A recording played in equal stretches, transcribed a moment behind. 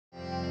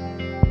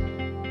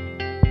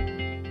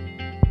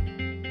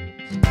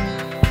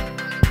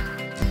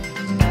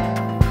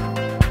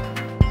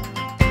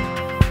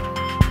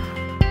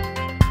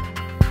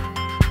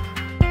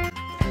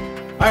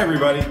Hi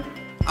everybody,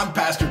 I'm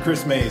Pastor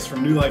Chris Mays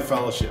from New Life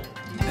Fellowship,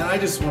 and I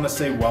just want to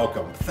say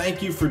welcome.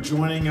 Thank you for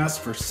joining us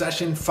for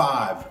session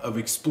 5 of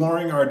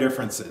Exploring Our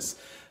Differences.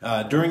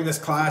 During this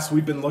class,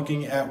 we've been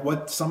looking at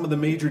what some of the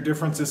major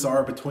differences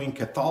are between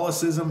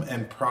Catholicism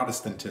and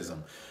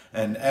Protestantism.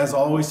 And as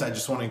always, I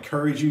just want to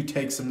encourage you,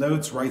 take some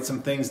notes, write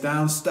some things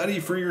down, study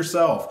for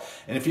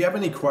yourself. And if you have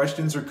any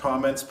questions or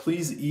comments,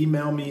 please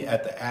email me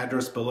at the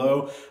address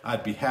below.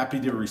 I'd be happy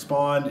to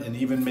respond and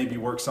even maybe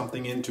work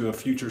something into a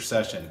future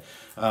session.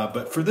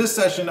 But for this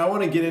session, I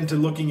want to get into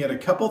looking at a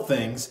couple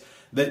things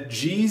that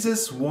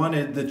Jesus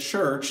wanted the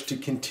church to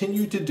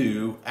continue to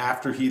do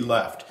after he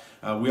left.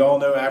 We all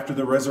know after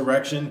the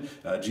resurrection,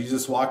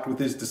 Jesus walked with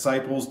his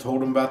disciples,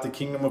 told them about the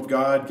kingdom of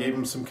God, gave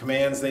them some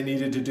commands they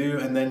needed to do,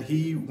 and then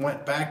he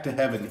went back to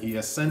heaven. He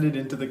ascended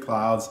into the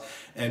clouds,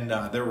 and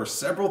there were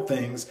several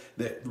things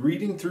that,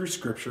 reading through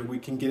Scripture, we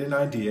can get an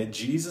idea.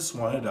 Jesus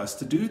wanted us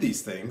to do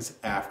these things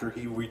after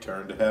he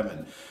returned to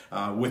heaven.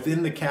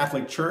 Within the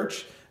Catholic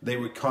Church, they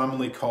would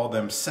commonly call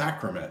them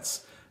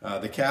sacraments.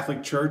 The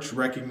Catholic Church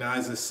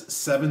recognizes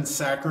 7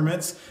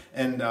 sacraments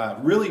and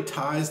really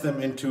ties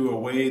them into a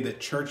way that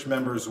church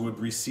members would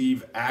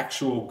receive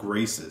actual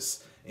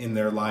graces in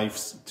their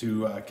lives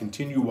to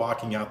continue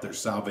walking out their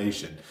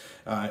salvation.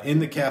 In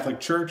the Catholic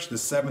Church, the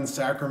 7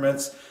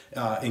 sacraments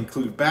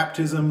include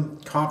baptism,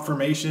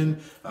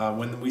 confirmation.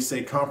 When we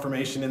say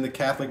confirmation in the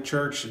Catholic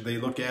Church, they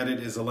look at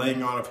it as a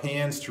laying on of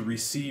hands to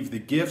receive the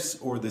gifts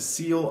or the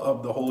seal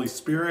of the Holy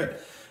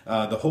Spirit,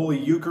 the Holy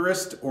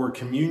Eucharist or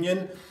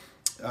communion,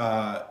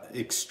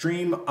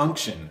 extreme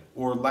unction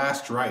or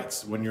last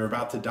rites. When you're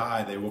about to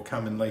die, they will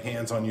come and lay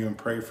hands on you and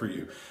pray for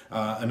you.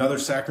 Another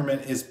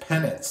sacrament is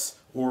penance,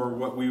 or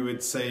what we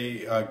would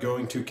say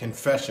going to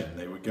confession.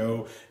 They would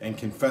go and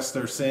confess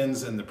their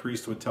sins, and the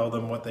priest would tell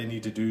them what they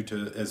need to do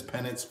as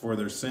penance for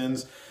their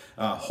sins.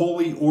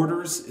 Holy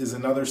orders is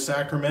another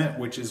sacrament,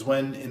 which is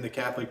when in the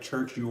Catholic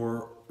Church you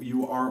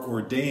are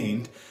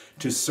ordained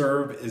to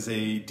serve as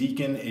a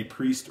deacon, a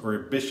priest, or a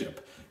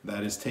bishop.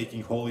 That is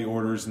taking holy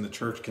orders, and the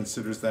church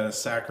considers that a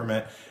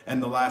sacrament.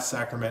 And the last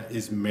sacrament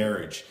is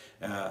marriage.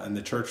 And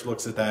the church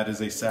looks at that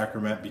as a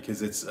sacrament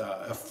because it's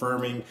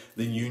affirming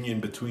the union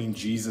between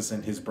Jesus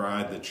and his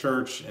bride, the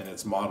church, and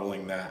it's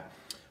modeling that.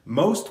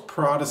 Most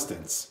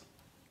Protestants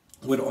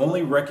would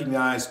only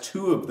recognize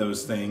 2 of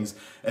those things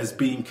as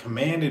being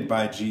commanded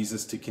by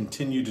Jesus to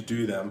continue to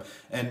do them.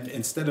 And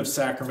instead of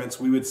sacraments,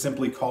 we would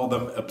simply call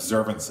them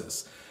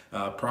observances.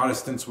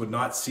 Protestants would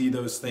not see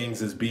those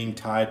things as being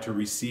tied to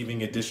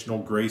receiving additional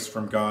grace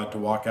from God to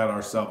walk out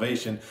our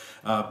salvation,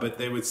 but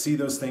they would see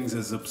those things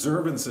as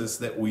observances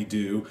that we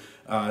do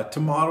to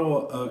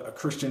model a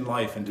Christian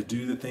life and to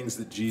do the things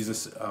that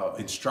Jesus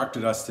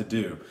instructed us to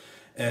do.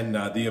 And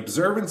the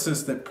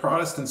observances that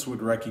Protestants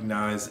would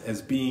recognize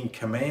as being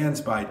commands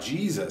by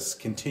Jesus,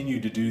 continue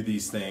to do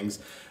these things,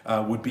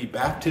 would be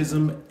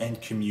baptism and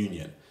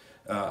communion.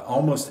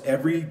 Almost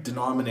every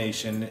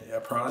denomination,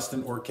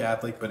 Protestant or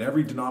Catholic, but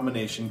every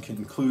denomination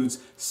includes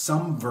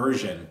some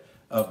version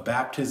of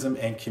baptism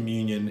and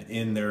communion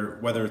in their,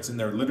 whether it's in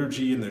their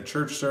liturgy, in their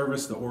church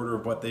service, the order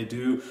of what they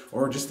do,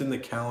 or just in the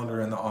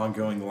calendar and the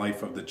ongoing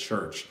life of the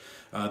church.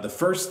 The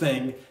first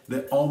thing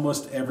that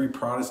almost every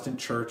Protestant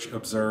church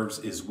observes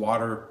is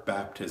water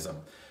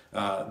baptism.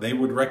 They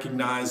would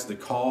recognize the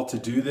call to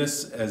do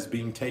this as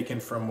being taken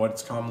from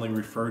what's commonly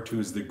referred to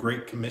as the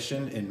Great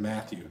Commission in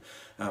Matthew.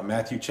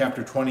 Matthew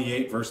chapter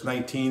 28 verse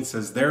 19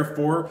 says,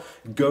 "Therefore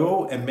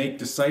go and make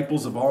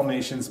disciples of all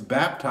nations,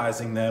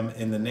 baptizing them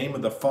in the name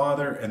of the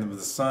Father and of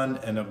the Son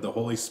and of the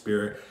Holy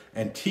Spirit,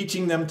 and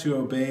teaching them to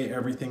obey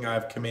everything I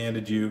have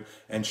commanded you,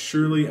 and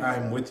surely I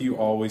am with you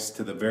always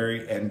to the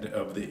very end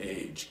of the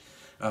age."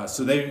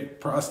 So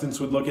Protestants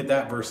would look at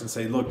that verse and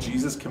say, look,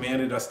 Jesus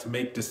commanded us to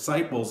make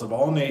disciples of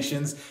all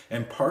nations,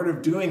 and part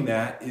of doing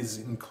that is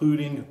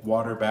including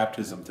water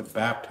baptism, to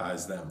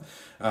baptize them.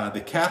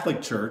 The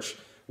Catholic Church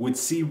would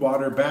see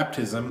water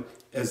baptism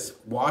as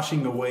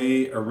washing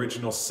away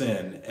original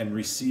sin and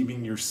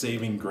receiving your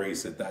saving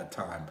grace at that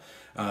time.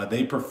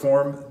 They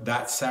perform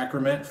that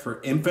sacrament for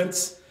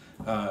infants.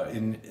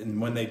 And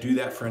when they do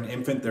that for an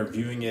infant, they're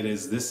viewing it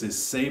as this is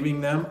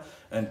saving them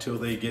until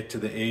they get to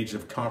the age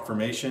of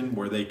confirmation,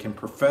 where they can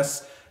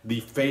profess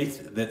the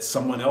faith that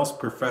someone else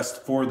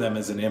professed for them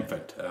as an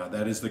infant.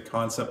 That is the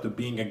concept of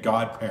being a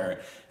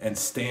godparent and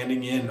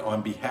standing in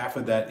on behalf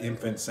of that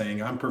infant,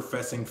 saying, I'm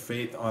professing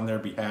faith on their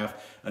behalf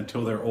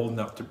until they're old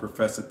enough to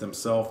profess it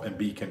themselves and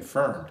be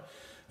confirmed.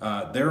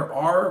 There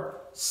are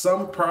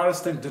some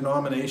Protestant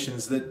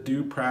denominations that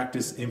do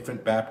practice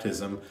infant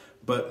baptism,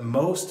 but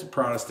most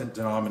Protestant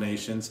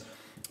denominations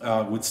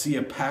would see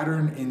a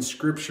pattern in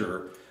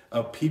Scripture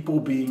of people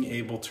being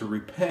able to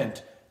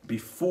repent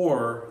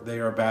before they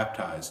are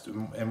baptized.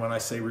 And when I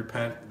say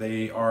repent,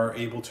 they are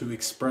able to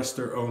express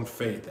their own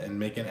faith and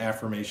make an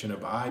affirmation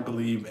of, I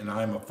believe and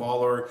I'm a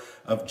follower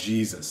of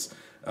Jesus.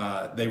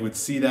 They would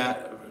see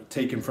that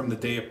taken from the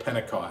day of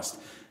Pentecost.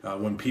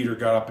 When Peter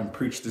got up and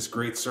preached this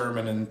great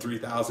sermon and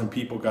 3,000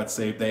 people got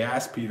saved, they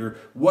asked Peter,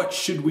 "What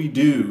should we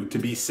do to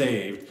be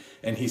saved?"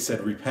 And he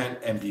said, "Repent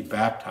and be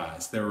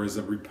baptized." There was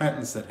a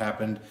repentance that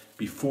happened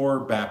before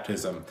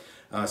baptism.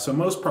 So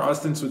most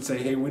Protestants would say,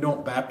 hey, we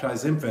don't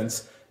baptize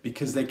infants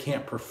because they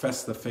can't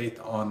profess the faith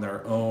on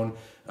their own.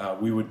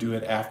 We would do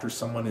it after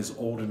someone is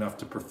old enough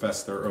to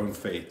profess their own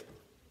faith.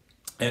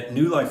 At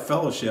New Life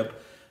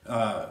Fellowship,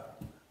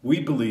 we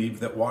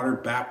believe that water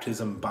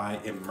baptism by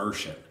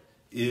immersion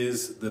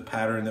is the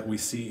pattern that we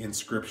see in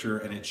Scripture,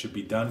 and it should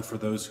be done for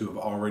those who have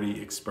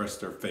already expressed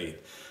their faith.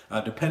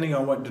 Depending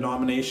on what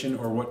denomination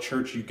or what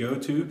church you go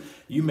to,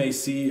 you may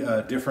see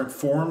different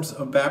forms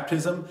of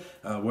baptism,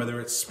 whether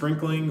it's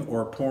sprinkling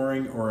or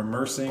pouring or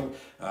immersing.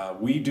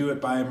 We do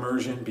it by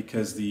immersion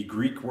because the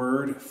Greek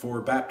word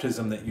for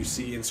baptism that you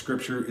see in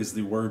Scripture is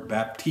the word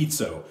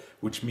baptizo,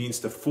 which means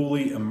to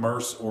fully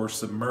immerse or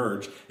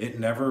submerge. It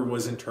never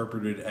was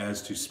interpreted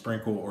as to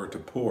sprinkle or to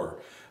pour.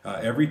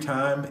 Every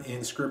time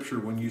in Scripture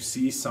when you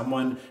see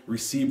someone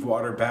receive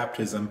water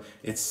baptism,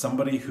 it's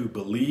somebody who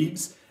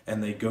believes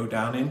and they go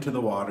down into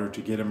the water to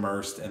get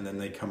immersed and then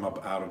they come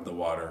up out of the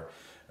water.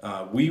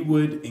 We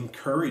would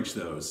encourage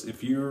those.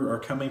 If you are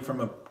coming from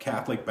a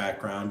Catholic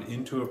background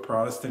into a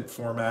Protestant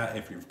format,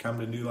 if you've come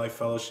to New Life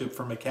Fellowship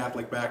from a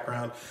Catholic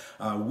background,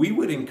 we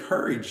would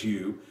encourage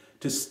you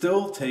to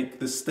still take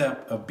the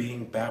step of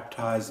being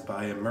baptized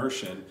by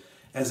immersion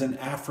as an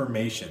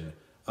affirmation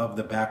of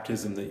the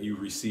baptism that you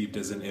received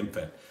as an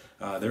infant.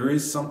 There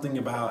is something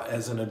about,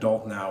 as an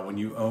adult now, when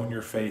you own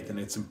your faith and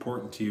it's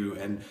important to you,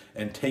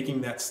 and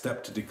taking that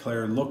step to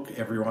declare, look,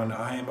 everyone,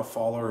 I am a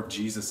follower of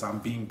Jesus. I'm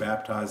being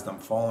baptized. I'm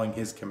following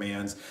his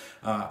commands.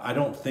 I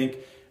don't think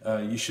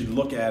you should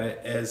look at it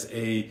as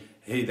a,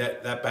 hey,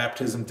 that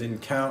baptism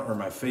didn't count, or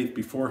my faith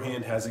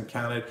beforehand hasn't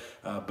counted.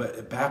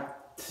 But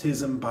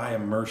baptism by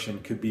immersion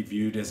could be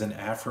viewed as an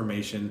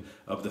affirmation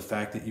of the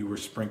fact that you were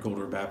sprinkled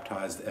or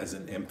baptized as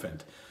an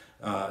infant.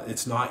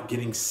 It's not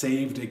getting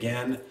saved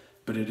again,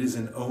 but it is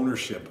an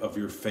ownership of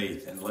your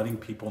faith and letting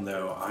people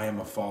know I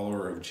am a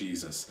follower of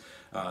Jesus.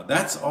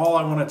 That's all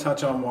I want to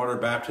touch on water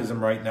baptism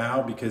right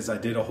now, because I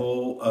did a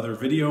whole other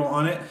video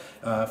on it.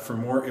 For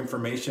more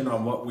information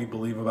on what we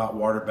believe about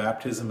water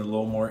baptism, a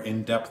little more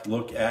in-depth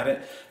look at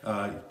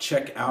it,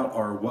 check out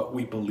our What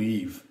We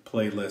Believe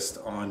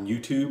playlist on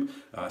YouTube.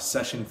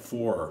 Session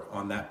 4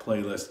 on that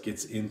playlist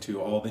gets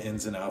into all the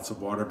ins and outs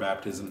of water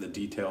baptism, the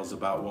details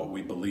about what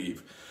we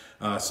believe.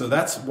 So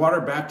that's water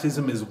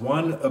baptism is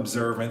one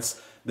observance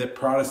that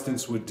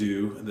Protestants would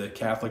do. The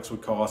Catholics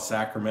would call a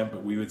sacrament,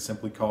 but we would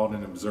simply call it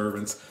an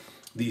observance.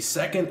 The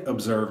second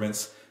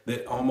observance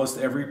that almost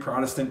every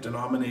Protestant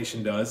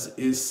denomination does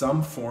is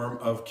some form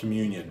of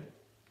communion.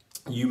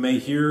 You may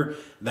hear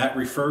that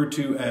referred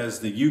to as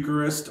the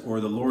Eucharist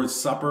or the Lord's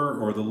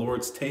Supper or the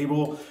Lord's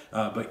table,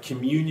 but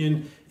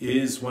communion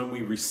is when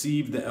we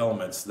receive the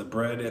elements, the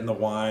bread and the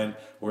wine,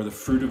 or the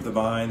fruit of the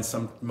vine.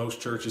 Most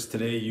churches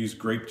today use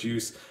grape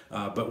juice,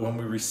 but when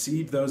we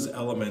receive those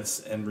elements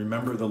and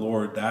remember the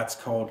Lord, that's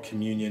called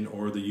communion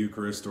or the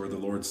Eucharist or the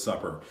Lord's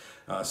Supper.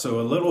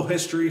 So a little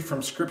history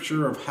from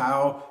Scripture of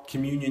how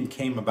communion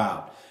came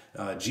about.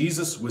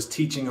 Jesus was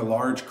teaching a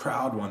large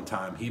crowd one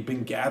time. He'd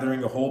been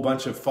gathering a whole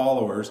bunch of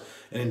followers.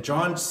 And in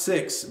John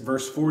 6,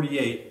 verse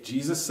 48,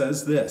 Jesus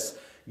says this,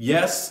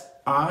 "Yes,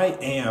 I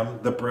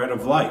am the bread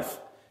of life.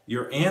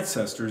 Your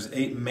ancestors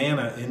ate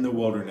manna in the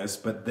wilderness,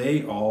 but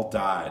they all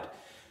died.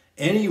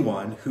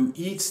 Anyone who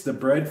eats the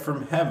bread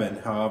from heaven,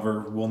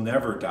 however, will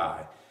never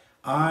die.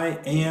 I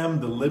am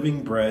the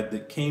living bread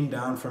that came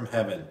down from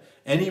heaven.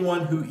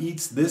 Anyone who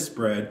eats this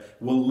bread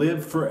will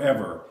live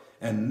forever.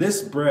 And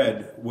this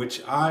bread,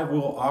 which I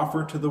will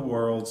offer to the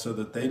world so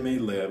that they may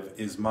live,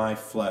 is my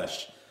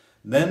flesh."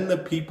 Then the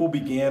people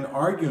began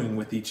arguing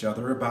with each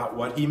other about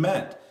what he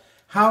meant.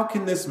 "How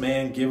can this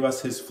man give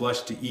us his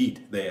flesh to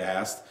eat?" they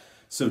asked.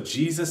 So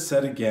Jesus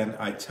said again,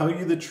 "I tell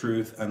you the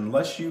truth,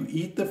 unless you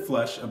eat the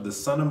flesh of the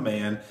Son of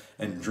Man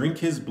and drink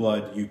his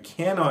blood, you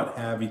cannot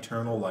have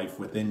eternal life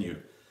within you.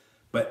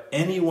 But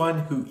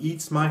anyone who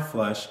eats my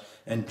flesh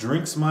and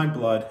drinks my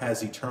blood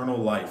has eternal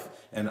life,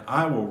 and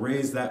I will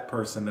raise that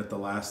person at the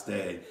last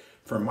day.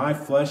 For my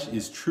flesh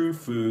is true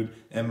food,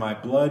 and my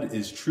blood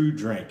is true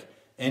drink.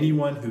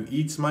 Anyone who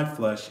eats my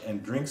flesh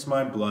and drinks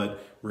my blood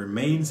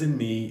remains in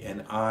me,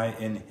 and I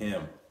in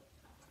him."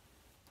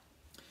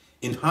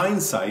 In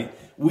hindsight,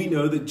 we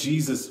know that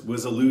Jesus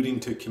was alluding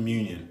to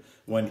communion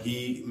when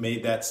he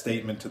made that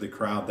statement to the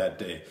crowd that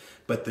day.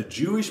 But the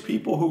Jewish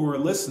people who were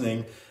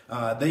listening,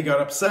 they got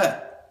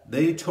upset.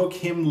 They took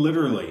him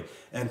literally.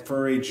 And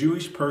for a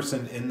Jewish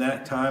person in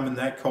that time, in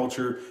that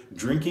culture,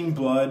 drinking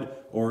blood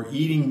or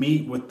eating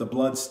meat with the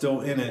blood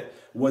still in it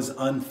was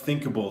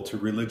unthinkable to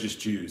religious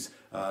Jews.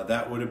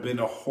 That would have been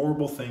a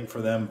horrible thing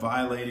for them,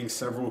 violating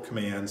several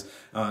commands.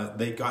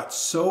 They got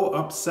so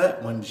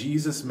upset when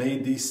Jesus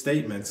made these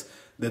statements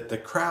that the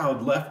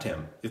crowd left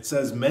him. It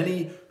says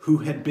many who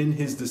had been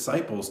his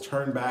disciples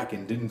turned back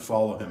and didn't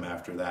follow him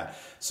after that.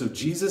 So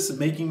Jesus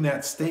making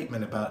that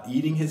statement about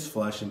eating his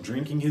flesh and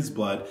drinking his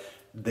blood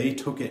they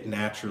took it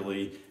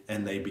naturally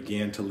and they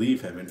began to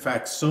leave him. In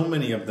fact, so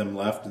many of them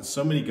left and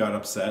so many got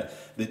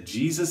upset that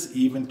Jesus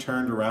even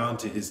turned around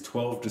to his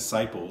 12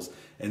 disciples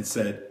and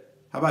said,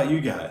 "How about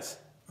you guys?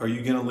 Are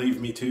you going to leave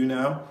me too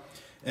now?"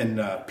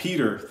 And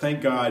Peter,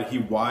 thank God, he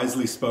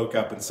wisely spoke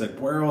up and said,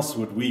 "Where else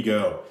would we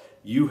go?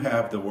 You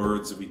have the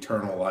words of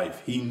eternal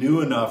life." He knew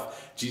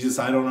enough. "Jesus,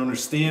 I don't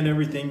understand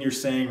everything you're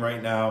saying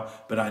right now,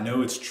 but I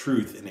know it's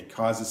truth and it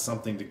causes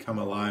something to come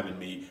alive in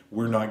me.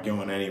 We're not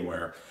going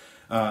anywhere."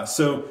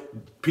 So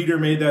Peter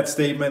made that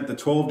statement. The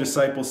 12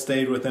 disciples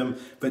stayed with him.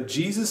 But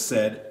Jesus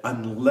said,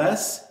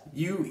 "Unless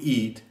you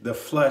eat the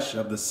flesh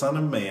of the Son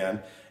of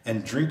Man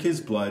and drink his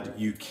blood,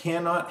 you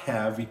cannot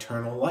have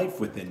eternal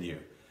life within you."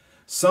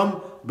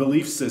 Some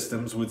belief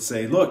systems would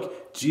say,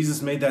 look,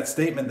 Jesus made that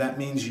statement. That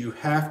means you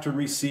have to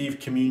receive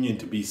communion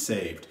to be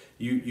saved.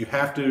 You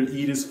have to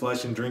eat his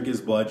flesh and drink his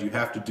blood. You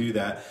have to do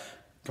that.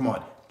 Come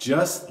on.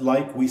 Just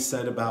like we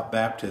said about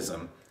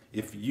baptism,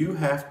 if you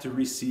have to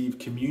receive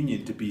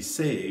communion to be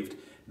saved,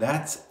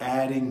 that's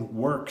adding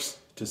works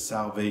to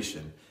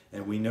salvation.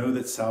 And we know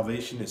that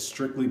salvation is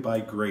strictly by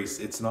grace.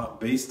 It's not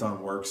based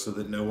on works so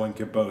that no one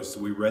can boast.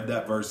 We read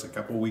that verse a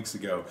couple weeks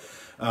ago.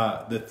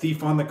 The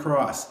thief on the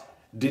cross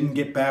didn't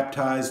get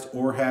baptized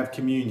or have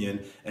communion,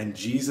 and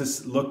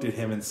Jesus looked at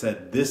him and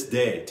said, "This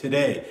day,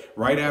 today,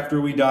 right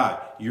after we die,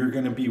 you're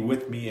going to be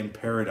with me in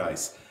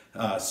paradise."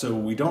 So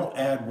we don't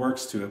add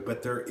works to it,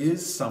 but there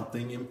is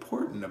something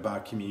important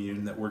about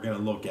communion that we're going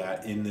to look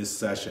at in this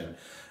session.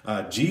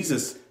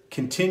 Jesus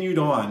continued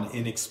on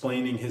in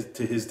explaining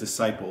to his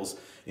disciples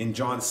in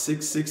John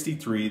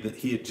 6:63 that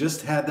he had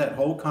just had that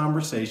whole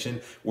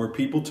conversation where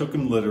people took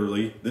him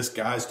literally. This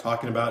guy's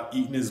talking about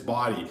eating his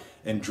body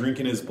and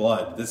drinking his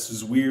blood. This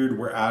is weird.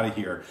 We're out of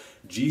here.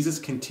 Jesus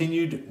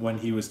continued when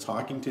he was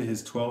talking to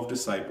his 12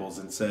 disciples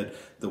and said,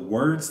 "The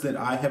words that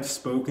I have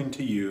spoken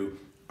to you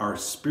are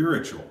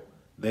spiritual.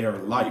 They are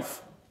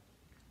life."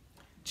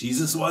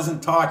 Jesus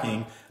wasn't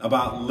talking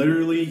about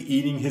literally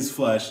eating his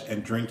flesh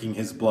and drinking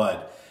his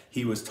blood.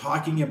 He was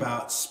talking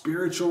about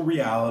spiritual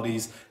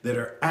realities that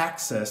are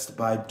accessed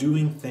by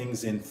doing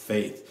things in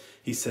faith.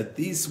 He said,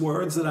 "These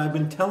words that I've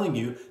been telling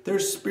you, they're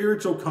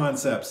spiritual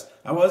concepts.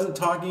 I wasn't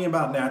talking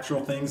about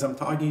natural things. I'm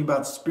talking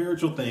about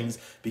spiritual things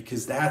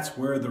because that's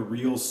where the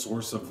real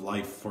source of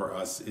life for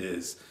us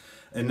is."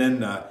 And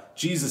then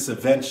Jesus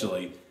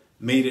eventually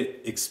made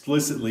it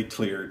explicitly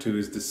clear to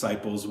his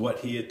disciples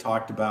what he had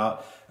talked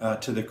about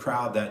to the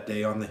crowd that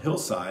day on the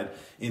hillside.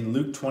 In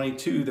Luke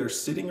 22, they're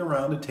sitting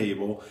around a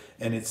table,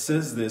 and it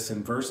says this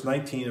in verse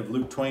 19 of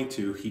Luke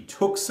 22, "He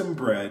took some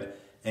bread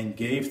and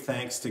gave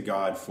thanks to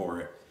God for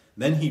it.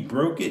 Then he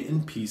broke it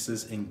in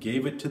pieces and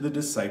gave it to the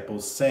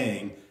disciples,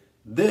 saying,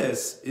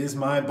 'This is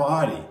my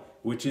body,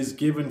 which is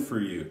given for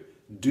you.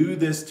 Do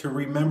this to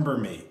remember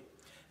me.'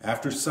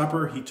 After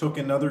supper, he took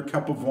another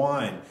cup of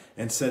wine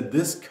and said,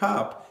 'This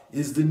cup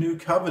is the new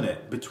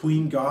covenant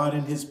between God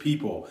and his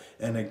people,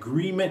 an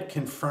agreement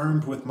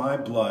confirmed with my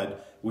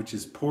blood, which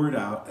is poured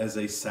out as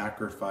a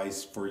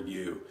sacrifice for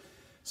you.'"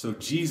 So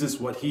Jesus,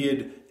 what he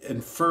had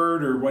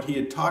inferred or what he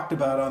had talked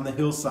about on the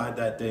hillside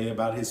that day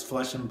about his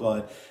flesh and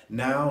blood,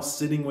 now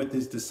sitting with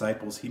his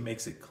disciples, he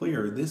makes it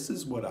clear, this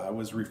is what I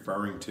was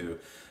referring to.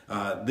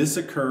 This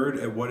occurred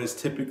at what is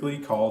typically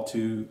called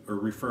to or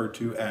referred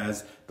to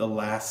as the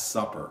Last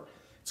Supper.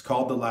 It's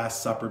called the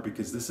Last Supper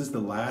because this is the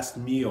last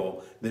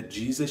meal that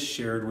Jesus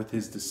shared with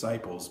his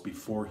disciples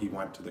before he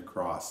went to the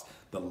cross.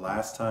 The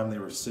last time they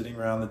were sitting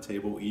around the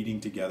table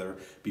eating together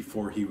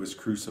before he was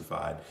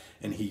crucified.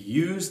 And he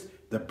used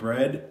the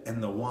bread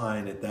and the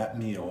wine at that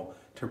meal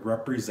to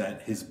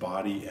represent his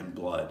body and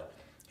blood.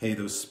 Hey,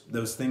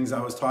 those things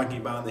I was talking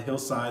about on the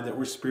hillside that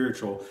were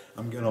spiritual,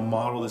 I'm going to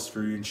model this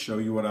for you and show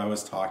you what I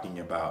was talking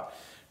about.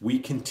 We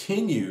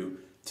continue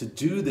to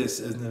do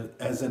this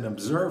as an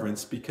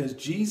observance because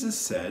Jesus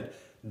said,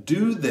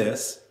 "Do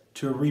this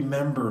to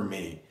remember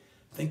me."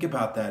 Think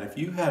about that. If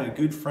you had a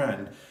good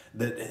friend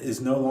that is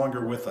no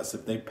longer with us,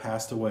 if they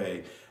passed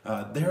away,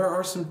 there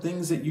are some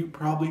things that you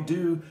probably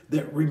do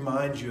that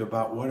remind you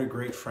about what a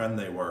great friend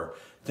they were.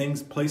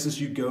 Things,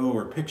 places you go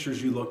or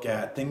pictures you look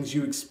at, things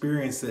you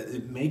experience that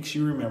it makes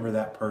you remember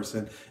that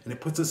person and it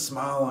puts a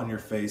smile on your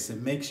face.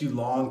 It makes you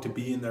long to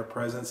be in their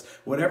presence.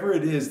 Whatever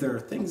it is, there are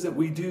things that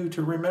we do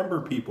to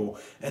remember people.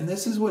 And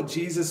this is what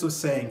Jesus was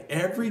saying.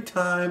 Every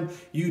time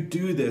you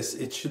do this,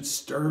 it should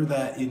stir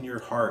that in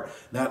your heart.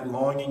 That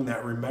longing,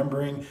 that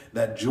remembering,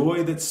 that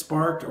joy that's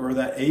sparked or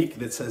that ache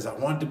that says, I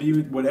want to be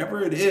with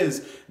whatever it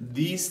is.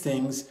 These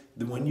things,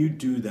 when you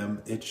do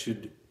them, it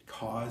should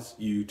cause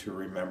you to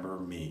remember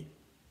me.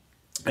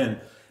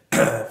 And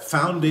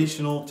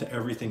foundational to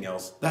everything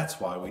else, that's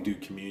why we do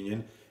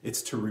communion.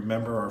 It's to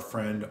remember our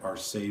friend, our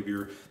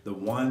Savior, the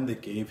one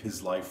that gave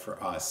his life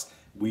for us.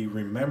 We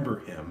remember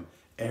him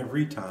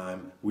every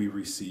time we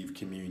receive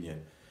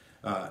communion.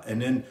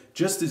 And then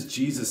just as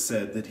Jesus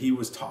said that he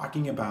was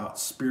talking about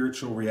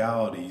spiritual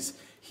realities,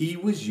 he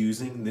was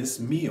using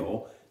this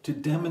meal to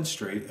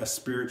demonstrate a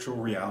spiritual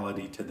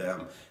reality to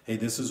them. Hey,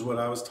 this is what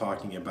I was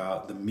talking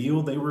about. The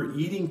meal they were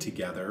eating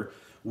together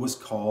was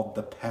called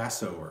the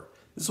Passover.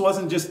 This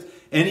wasn't just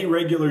any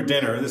regular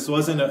dinner. This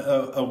wasn't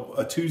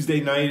a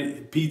Tuesday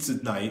night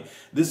pizza night.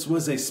 This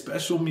was a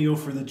special meal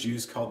for the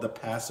Jews called the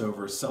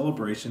Passover,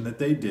 celebration that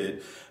they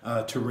did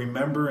to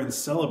remember and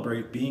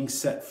celebrate being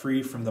set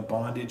free from the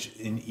bondage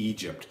in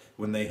Egypt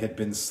when they had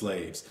been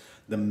slaves.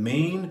 The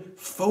main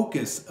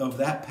focus of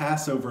that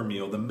Passover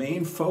meal, the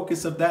main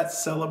focus of that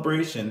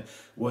celebration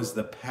was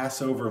the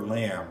Passover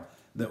lamb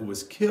that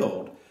was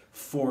killed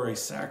for a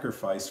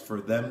sacrifice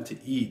for them to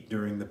eat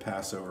during the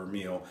Passover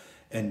meal.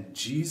 And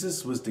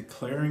Jesus was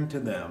declaring to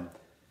them,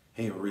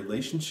 hey, a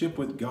relationship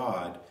with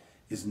God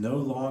is no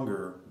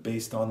longer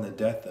based on the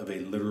death of a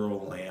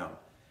literal lamb.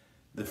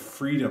 The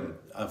freedom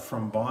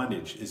from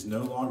bondage is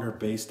no longer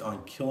based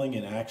on killing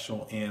an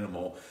actual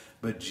animal,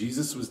 but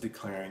Jesus was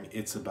declaring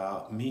it's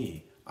about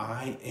me.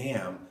 I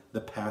am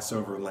the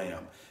Passover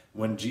lamb.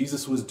 When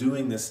Jesus was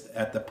doing this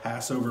at the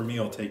Passover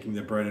meal, taking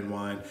the bread and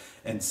wine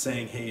and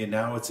saying, hey, and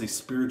now it's a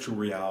spiritual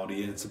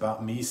reality and it's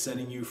about me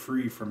setting you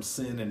free from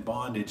sin and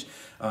bondage,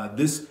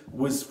 this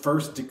was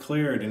first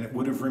declared, and it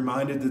would have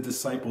reminded the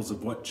disciples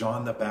of what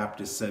John the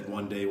Baptist said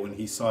one day when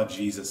he saw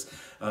Jesus.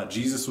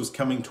 Jesus was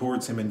coming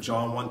towards him, and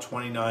John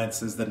 1:29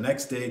 says, the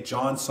next day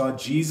John saw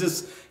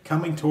Jesus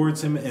coming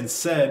towards him and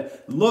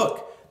said,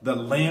 look, the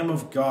Lamb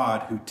of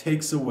God who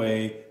takes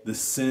away the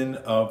sin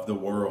of the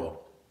world.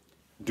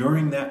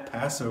 During that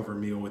Passover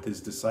meal with his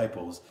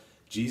disciples,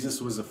 Jesus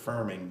was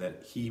affirming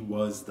that he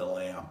was the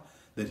Lamb,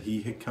 that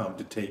he had come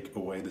to take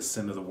away the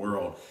sin of the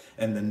world.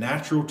 And the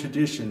natural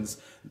traditions,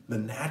 the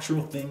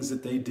natural things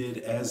that they did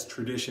as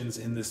traditions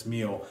in this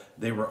meal,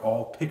 they were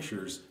all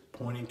pictures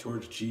pointing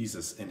towards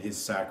Jesus and his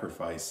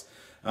sacrifice.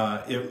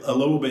 A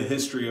little bit of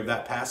history of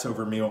that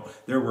Passover meal,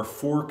 there were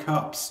 4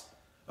 cups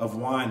of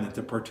wine that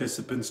the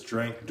participants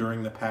drank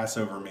during the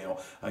Passover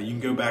meal. You can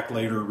go back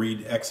later,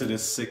 read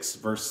Exodus 6,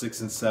 verse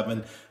 6 and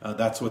 7.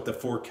 That's what the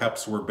 4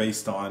 cups were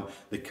based on.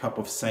 The cup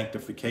of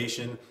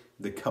sanctification,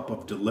 the cup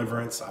of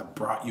deliverance, I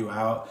brought you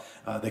out,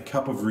 the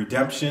cup of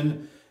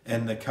redemption,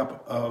 and the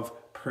cup of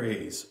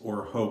praise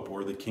or hope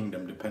or the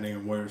kingdom, depending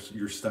on where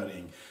you're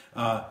studying.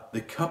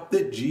 The cup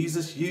that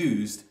Jesus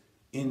used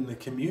in the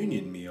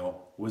communion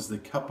meal was the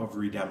cup of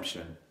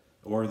redemption.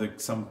 Or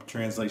some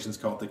translations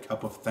call it the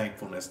cup of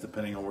thankfulness,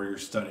 depending on where you're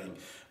studying.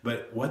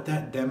 But what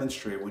that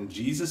demonstrated, when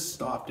Jesus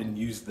stopped and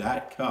used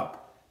that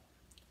cup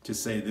to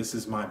say, this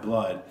is my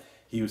blood,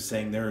 he was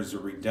saying there is a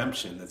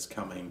redemption that's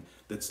coming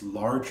that's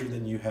larger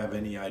than you have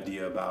any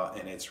idea about,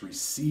 and it's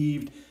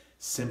received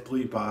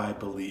simply by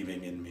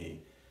believing in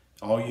me.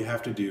 All you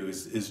have to do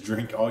is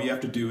drink. All you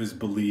have to do is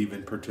believe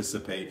and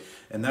participate.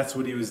 And that's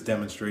what he was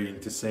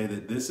demonstrating, to say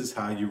that this is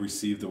how you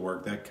receive the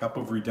work. That cup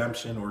of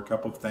redemption or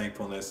cup of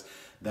thankfulness,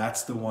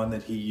 that's the one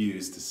that he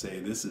used to say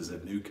this is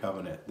a new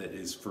covenant that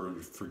is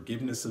for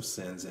forgiveness of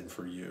sins and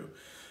for you.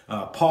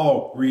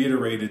 Paul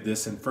reiterated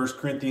this in 1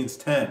 Corinthians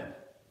 10.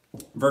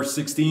 Verse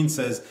 16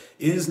 says,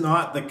 is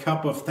not the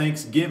cup of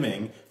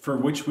thanksgiving for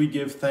which we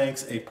give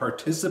thanks a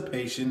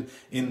participation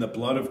in the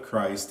blood of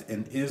Christ,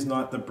 and is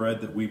not the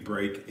bread that we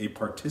break a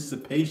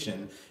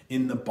participation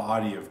in the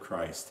body of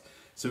Christ?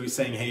 So he's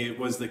saying, hey, it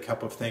was the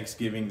cup of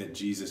thanksgiving that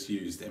Jesus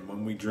used. And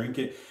when we drink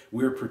it,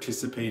 we're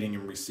participating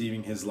in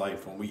receiving his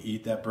life. When we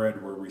eat that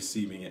bread, we're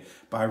receiving it.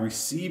 By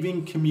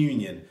receiving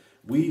communion,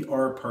 we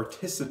are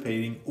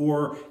participating,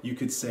 or you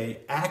could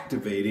say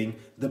activating,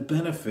 the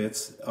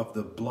benefits of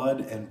the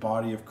blood and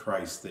body of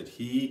Christ that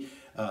he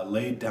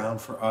laid down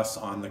for us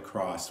on the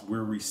cross.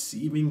 We're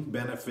receiving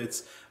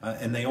benefits,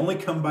 and they only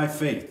come by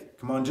faith.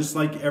 Come on, just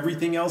like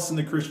everything else in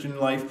the Christian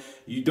life,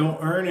 you don't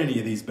earn any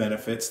of these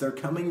benefits. They're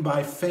coming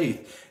by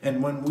faith.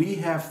 And when we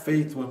have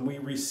faith, when we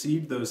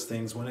receive those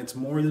things, when it's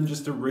more than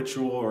just a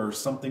ritual or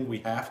something we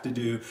have to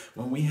do,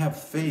 when we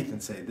have faith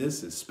and say,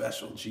 this is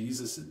special,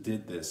 Jesus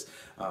did this,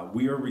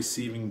 we are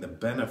receiving the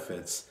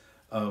benefits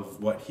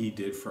of what he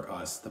did for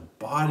us. The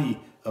body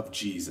of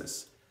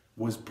Jesus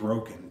was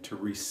broken to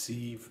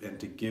receive and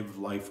to give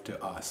life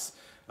to us,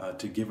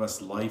 to give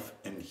us life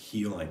and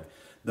healing.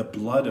 The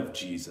blood of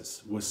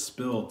Jesus was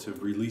spilled to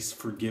release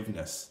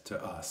forgiveness to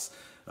us.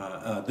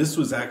 This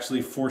was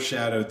actually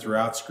foreshadowed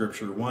throughout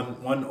Scripture.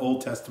 One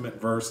Old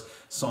Testament verse,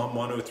 Psalm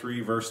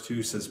 103 verse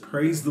 2 says,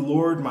 praise the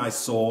Lord, my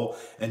soul,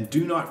 and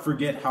do not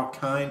forget how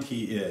kind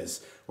he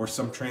is. Or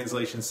some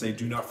translations say,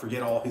 do not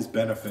forget all his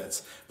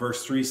benefits.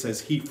 Verse 3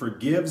 says, he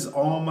forgives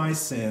all my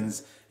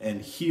sins and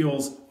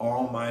heals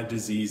all my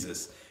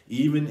diseases.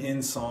 Even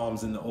in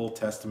Psalms in the Old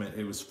Testament,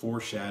 it was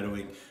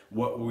foreshadowing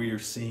what we are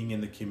seeing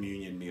in the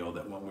communion meal,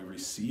 that when we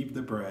receive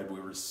the bread,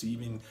 we're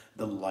receiving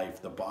the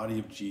life, the body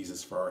of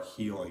Jesus for our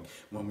healing.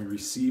 When we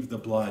receive the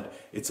blood,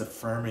 it's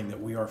affirming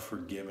that we are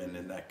forgiven,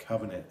 and that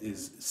covenant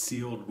is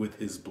sealed with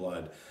his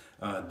blood.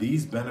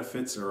 These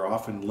benefits are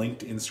often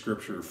linked in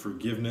Scripture,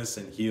 forgiveness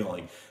and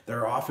healing.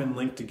 They're often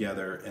linked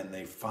together, and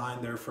they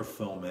find their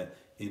fulfillment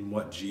in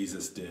what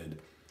Jesus did.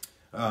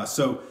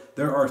 So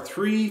there are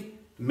 3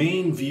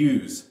 main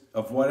views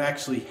of what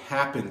actually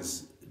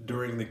happens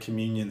during the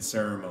communion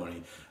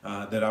ceremony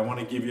that I want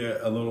to give you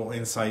a little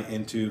insight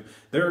into.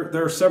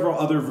 There are several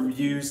other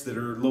views that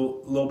are a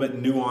little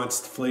bit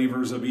nuanced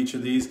flavors of each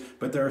of these,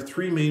 but there are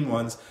three main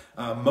ones.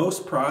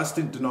 Most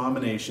Protestant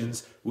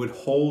denominations would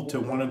hold to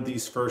one of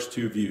these first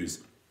two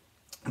views.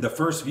 The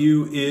first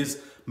view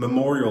is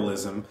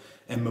memorialism,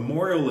 and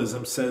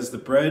memorialism says the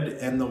bread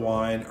and the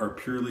wine are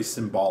purely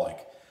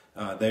symbolic.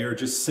 They are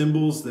just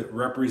symbols that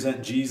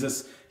represent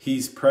Jesus.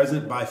 He's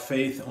present by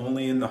faith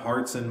only in the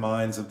hearts and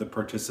minds of the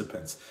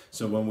participants.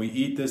 So when we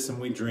eat this and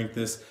we drink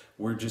this,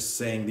 we're just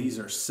saying these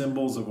are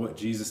symbols of what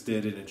Jesus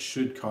did, and it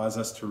should cause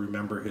us to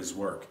remember his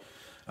work.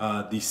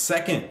 The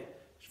second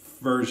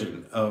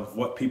version of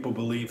what people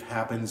believe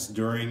happens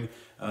during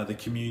the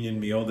communion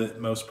meal that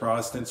most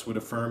Protestants would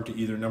affirm to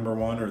either number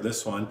one or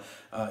this one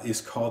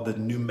is called the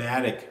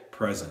pneumatic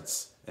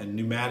presence. And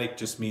pneumatic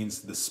just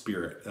means the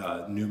Spirit.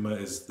 Pneuma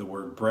is the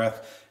word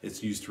breath.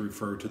 It's used to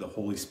refer to the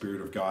Holy Spirit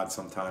of God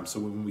sometimes. So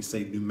when we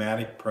say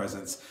pneumatic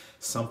presence,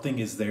 something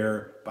is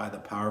there by the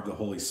power of the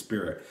Holy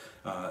Spirit.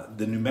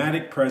 The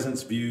pneumatic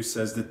presence view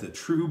says that the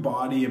true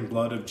body and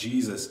blood of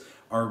Jesus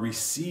are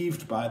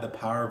received by the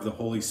power of the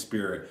Holy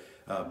Spirit,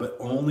 but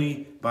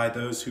only by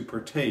those who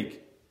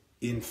partake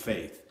in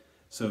faith.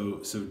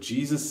 So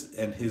Jesus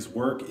and his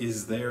work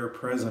is there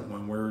present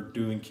when we're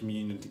doing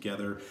communion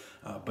together,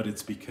 but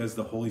it's because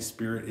the Holy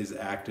Spirit is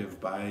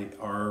active by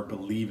our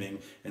believing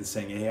and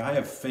saying, hey, I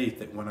have faith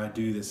that when I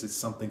do this, it's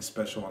something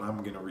special and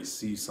I'm going to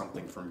receive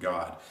something from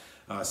God.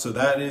 So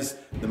that is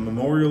the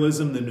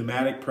memorialism, the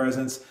pneumatic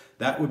presence.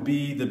 That would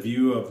be the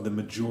view of the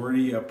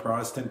majority of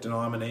Protestant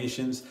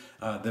denominations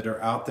that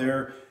are out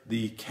there.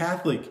 The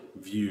Catholic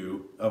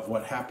view of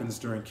what happens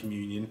during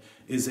communion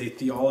is a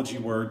theology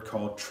word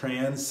called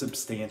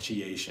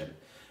transubstantiation.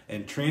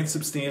 And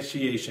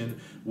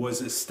transubstantiation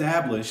was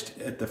established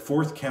at the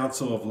Fourth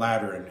Council of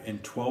Lateran in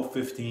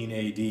 1215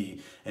 AD.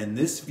 And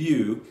this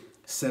view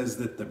says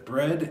that the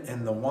bread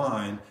and the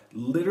wine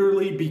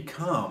literally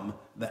become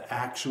the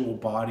actual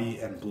body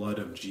and blood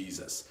of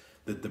Jesus.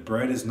 That the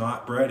bread is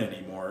not bread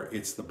anymore,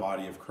 it's the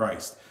body of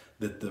Christ.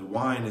 That the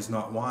wine is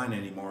not wine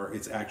anymore,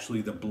 it's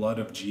actually the blood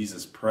of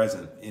Jesus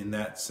present in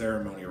that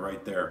ceremony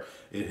right there.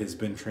 It has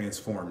been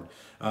transformed.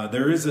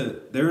 There is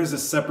a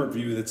separate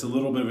view that's a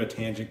little bit of a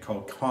tangent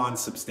called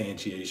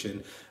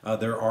consubstantiation.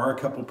 There are a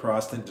couple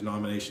Protestant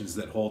denominations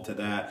that hold to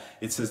that.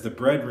 It says the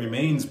bread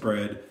remains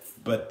bread,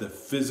 but the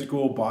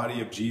physical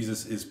body of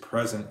Jesus is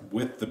present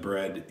with the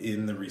bread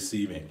in the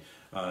receiving.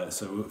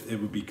 So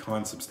it would be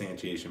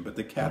consubstantiation. But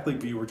the Catholic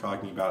view we're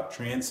talking about,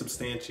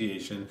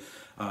 transubstantiation,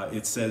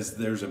 it says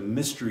there's a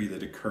mystery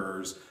that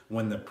occurs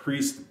when the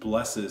priest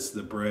blesses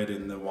the bread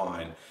and the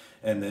wine.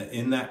 And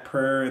in that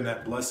prayer and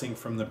that blessing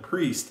from the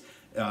priest,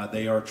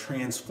 they are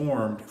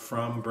transformed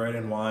from bread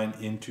and wine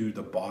into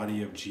the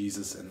body of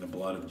Jesus and the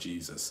blood of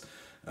Jesus.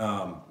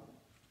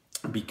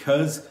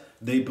 Because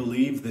they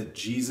believe that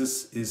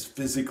Jesus is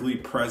physically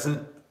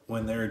present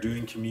when they're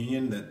doing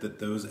communion, that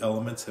those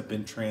elements have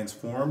been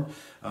transformed.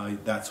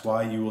 That's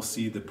why you will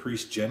see the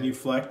priest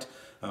genuflect,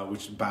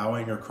 which is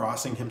bowing or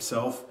crossing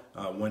himself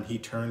when he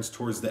turns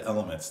towards the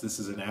elements. This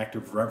is an act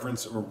of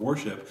reverence or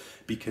worship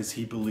because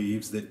he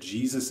believes that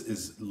Jesus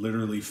is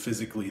literally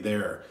physically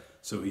there.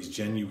 So he's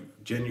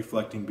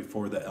genuflecting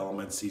before the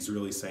elements. He's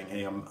really saying,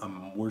 hey,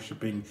 I'm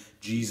worshiping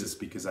Jesus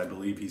because I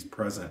believe he's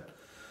present.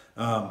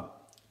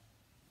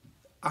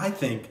 I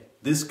think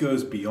this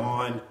goes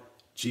beyond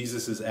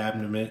Jesus'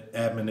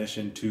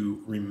 admonition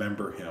to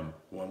remember him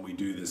when we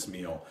do this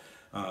meal.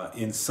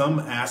 In some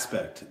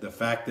aspect, the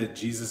fact that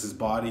Jesus'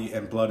 body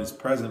and blood is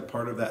present,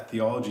 part of that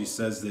theology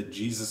says that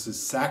Jesus'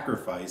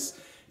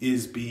 sacrifice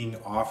is being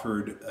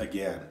offered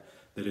again.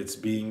 That it's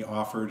being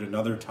offered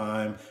another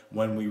time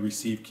when we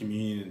receive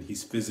communion and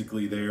he's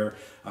physically there.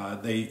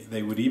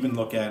 They would even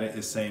look at it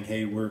as saying,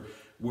 hey,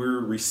 we're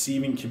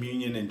receiving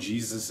communion and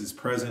Jesus is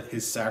present.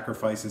 His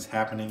sacrifice is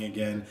happening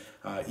again,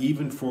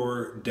 even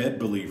for dead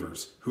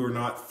believers who are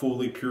not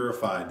fully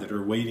purified, that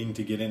are waiting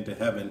to get into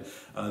heaven.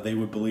 They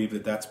would believe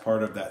that that's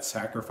part of that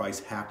sacrifice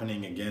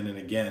happening again and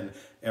again.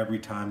 Every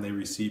time they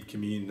receive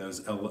communion,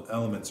 those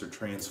elements are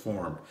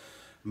transformed.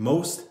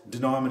 Most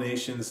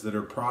denominations that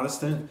are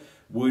Protestant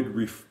would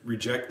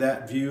reject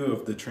that view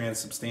of the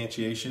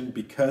transubstantiation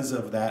because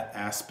of that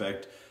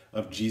aspect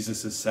of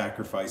Jesus'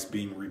 sacrifice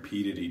being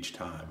repeated each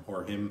time,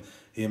 or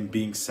him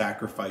being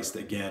sacrificed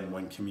again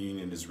when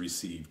communion is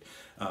received.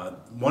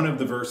 One of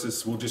the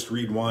verses, we'll just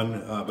read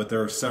one, but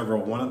there are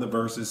several. One of the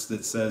verses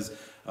that says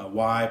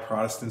why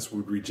Protestants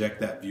would reject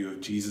that view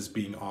of Jesus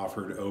being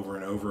offered over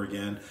and over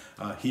again.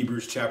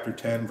 Hebrews chapter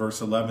 10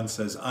 verse 11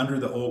 says, under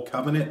the old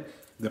covenant,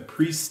 the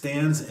priest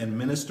stands and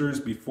ministers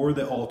before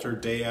the altar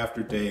day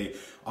after day,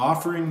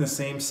 offering the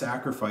same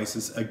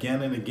sacrifices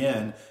again and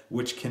again,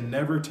 which can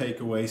never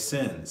take away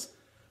sins.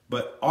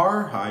 But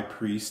our high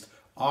priest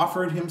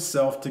offered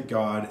himself to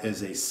God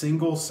as a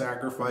single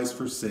sacrifice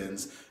for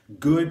sins,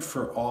 good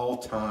for all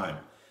time.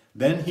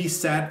 Then he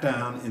sat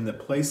down in the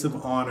place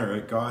of honor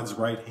at God's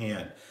right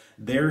hand.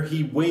 There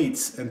he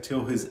waits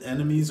until his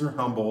enemies are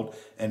humbled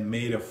and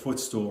made a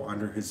footstool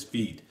under his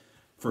feet.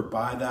 For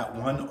by that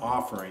one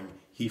offering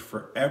he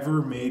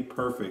forever made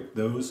perfect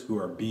those who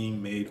are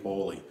being made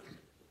holy.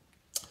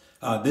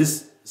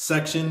 This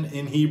section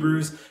in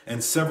Hebrews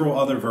and several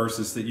other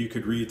verses that you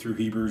could read through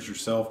Hebrews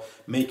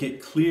yourself make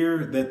it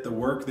clear that the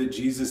work that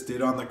Jesus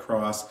did on the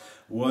cross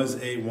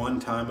was a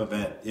one-time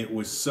event. It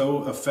was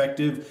so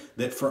effective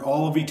that for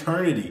all of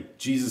eternity,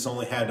 Jesus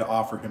only had to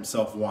offer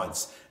himself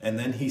once. And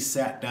then he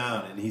sat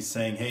down and he's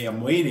saying, hey,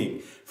 I'm waiting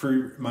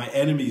for my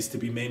enemies to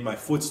be made my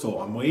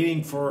footstool. I'm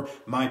waiting for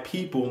my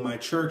people, my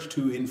church,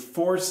 to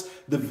enforce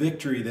the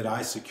victory that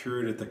I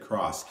secured at the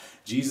cross.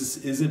 Jesus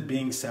isn't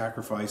being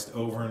sacrificed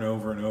over and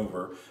over and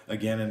over,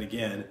 again and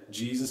again.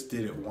 Jesus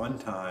did it one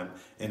time,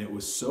 and it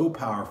was so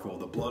powerful.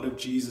 The blood of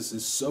Jesus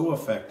is so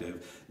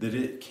effective that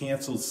it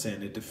canceled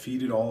sin. It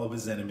defeated all of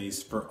his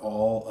enemies for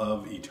all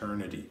of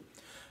eternity.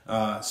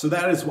 So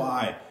that is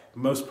why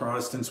most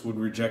Protestants would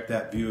reject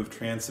that view of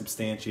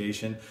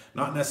transubstantiation,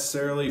 not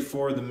necessarily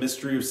for the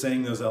mystery of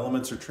saying those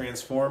elements are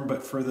transformed,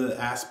 but for the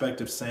aspect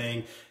of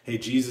saying, hey,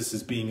 Jesus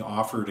is being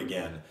offered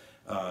again,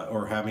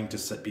 or having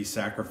to be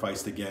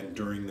sacrificed again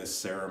during this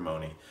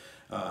ceremony.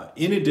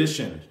 In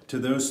addition to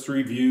those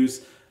three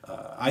views,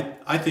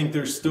 I think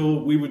there's still,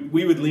 we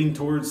would lean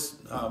towards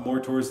more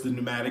towards the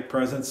pneumatic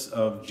presence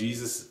of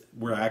Jesus.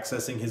 We're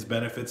accessing his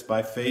benefits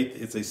by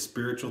faith. It's a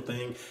spiritual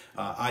thing.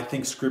 I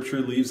think Scripture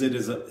leaves it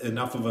as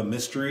enough of a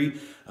mystery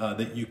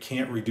that you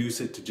can't reduce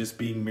it to just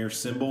being mere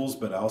symbols,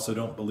 but I also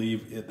don't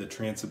believe the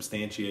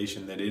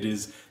transubstantiation, that it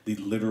is the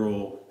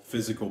literal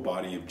physical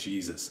body of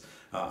Jesus.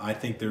 I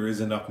think there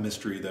is enough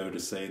mystery, though, to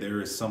say there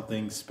is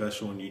something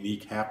special and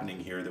unique happening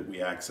here that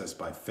we access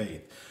by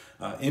faith.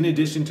 In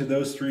addition to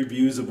those three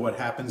views of what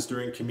happens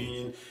during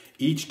communion,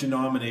 each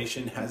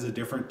denomination has a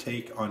different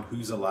take on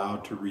who's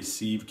allowed to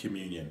receive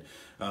communion.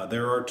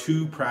 There are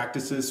two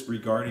practices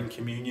regarding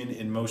communion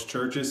in most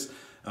churches.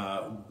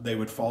 They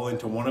would fall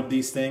into one of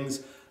these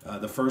things.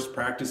 The first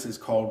practice is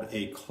called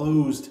a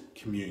closed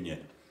communion.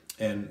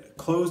 And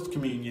closed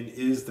communion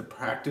is the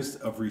practice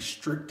of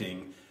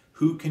restricting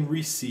who can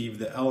receive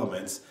the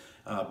elements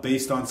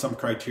based on some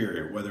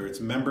criteria, whether it's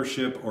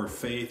membership or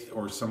faith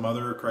or some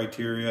other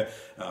criteria.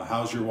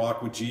 How's your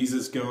walk with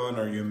Jesus going?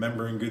 Are you a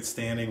member in good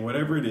standing?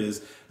 Whatever it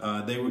is,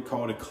 they would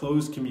call it a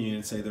closed communion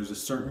and say there's a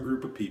certain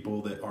group of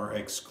people that are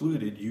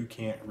excluded, you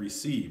can't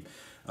receive.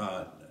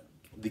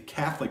 The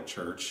Catholic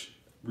Church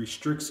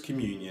restricts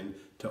communion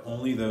to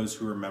only those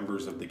who are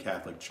members of the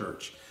Catholic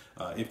Church.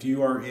 If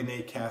you are in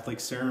a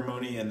Catholic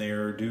ceremony and they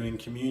are doing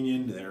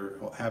communion, they're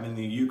having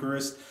the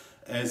Eucharist,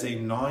 as a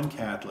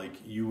non-Catholic,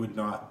 you would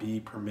not be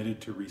permitted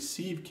to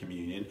receive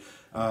communion,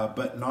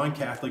 but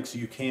non-Catholics,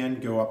 you can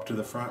go up to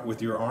the front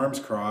with your arms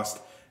crossed,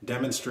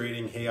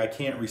 demonstrating, hey, I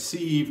can't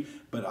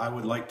receive, but I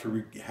would like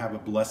to have a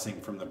blessing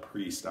from the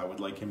priest. I would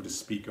like him to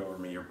speak over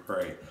me or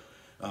pray.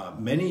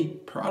 Many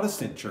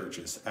Protestant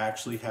churches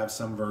actually have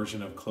some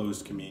version of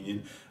closed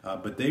communion,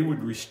 but they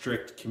would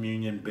restrict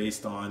communion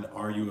based on,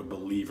 are you a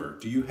believer?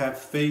 Do you have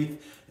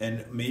faith?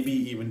 And maybe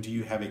even, do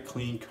you have a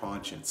clean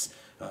conscience?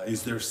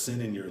 Is there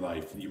sin in your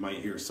life? You might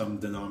hear some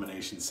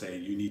denominations say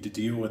you need to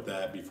deal with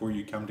that before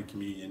you come to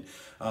communion.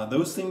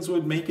 Those things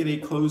would make it a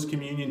closed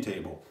communion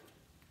table.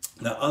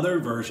 The other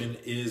version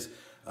is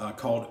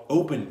called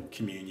open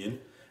communion.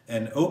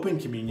 And open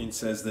communion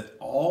says that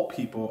all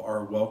people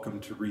are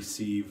welcome to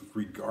receive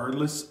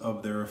regardless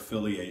of their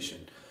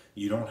affiliation.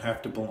 You don't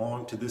have to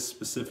belong to this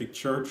specific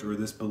church or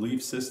this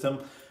belief system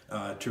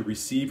to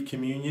receive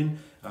communion.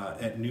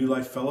 At New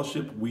Life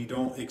Fellowship, we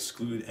don't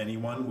exclude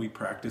anyone. We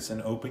practice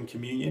an open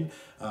communion.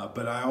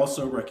 But I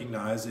also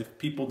recognize if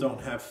people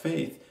don't have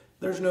faith,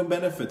 there's no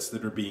benefits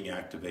that are being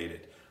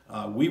activated.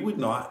 We would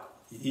not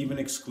even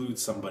exclude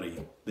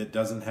somebody that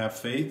doesn't have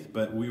faith,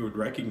 but we would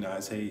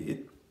recognize,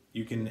 hey,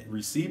 you can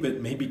receive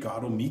it. Maybe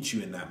God will meet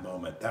you in that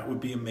moment. That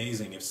would be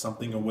amazing if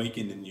something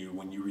awakened in you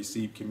when you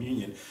receive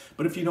communion.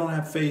 But if you don't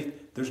have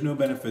faith, there's no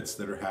benefits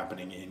that are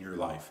happening in your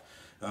life.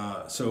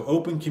 So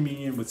open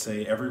communion would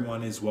say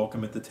everyone is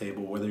welcome at the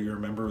table, whether you're a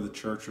member of the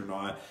church or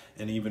not.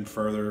 And even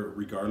further,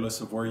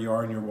 regardless of where you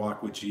are in your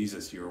walk with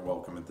Jesus, you're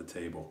welcome at the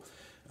table.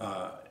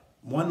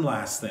 One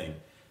last thing.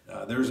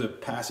 There's a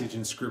passage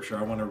in Scripture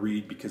I want to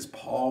read because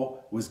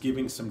Paul was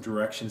giving some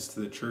directions to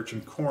the church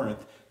in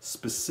Corinth,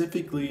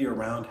 specifically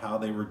around how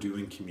they were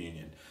doing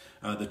communion.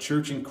 The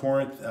church in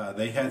Corinth,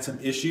 they had some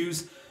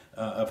issues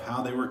of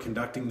how they were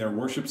conducting their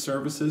worship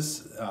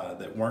services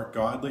that weren't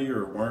godly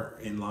or weren't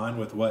in line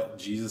with what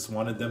Jesus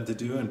wanted them to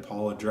do, and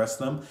Paul addressed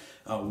them.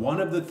 One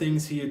of the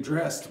things he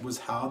addressed was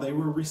how they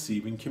were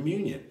receiving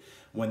communion.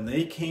 When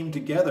they came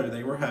together,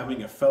 they were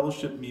having a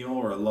fellowship meal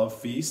or a love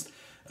feast,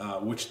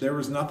 which there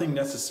was nothing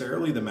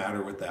necessarily the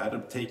matter with that,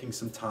 of taking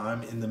some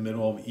time in the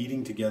middle of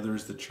eating together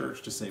as the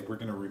church to say, we're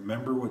going to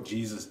remember what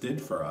Jesus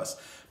did for us.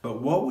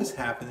 But what was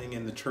happening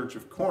in the church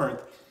of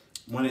Corinth,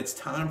 when it's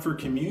time for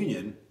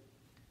communion,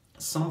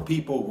 some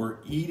people were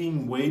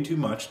eating way too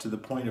much to the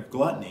point of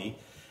gluttony,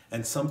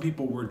 and some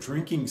people were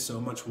drinking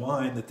so much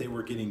wine that they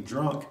were getting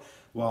drunk,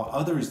 while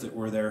others that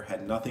were there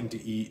had nothing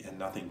to eat and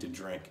nothing to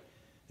drink.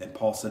 And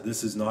Paul said,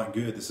 this is not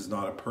good. This is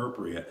not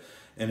appropriate.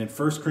 And in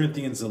 1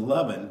 Corinthians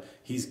 11,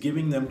 he's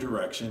giving them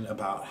direction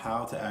about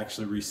how to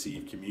actually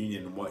receive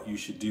communion and what you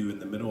should do in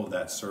the middle of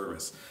that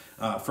service.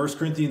 1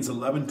 Corinthians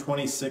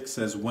 11:26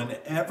 says,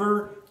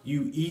 whenever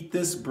you eat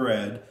this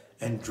bread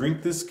and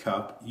drink this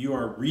cup, you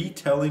are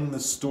retelling the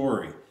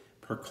story,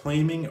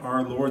 proclaiming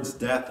our Lord's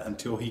death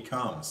until he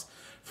comes.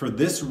 For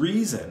this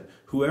reason,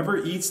 whoever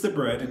eats the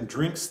bread and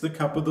drinks the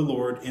cup of the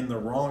Lord in the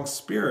wrong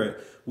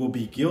spirit will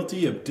be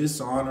guilty of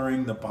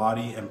dishonoring the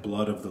body and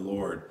blood of the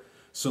Lord.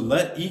 So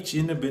let each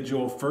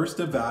individual first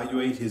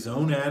evaluate his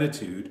own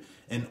attitude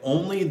and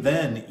only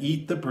then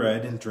eat the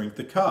bread and drink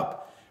the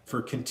cup.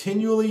 For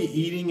continually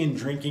eating and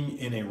drinking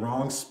in a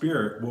wrong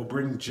spirit will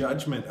bring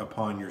judgment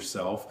upon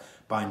yourself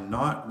by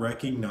not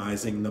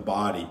recognizing the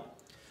body.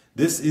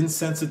 This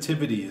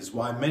insensitivity is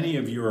why many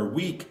of you are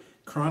weak,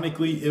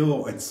 chronically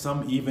ill, and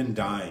some even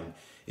dying.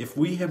 If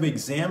we have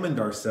examined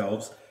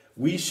ourselves,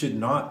 we should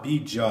not be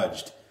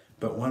judged.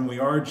 But when we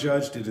are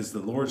judged, it is the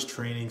Lord's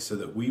training so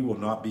that we will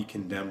not be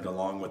condemned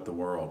along with the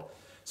world.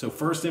 So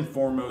first and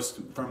foremost,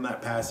 from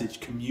that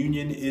passage,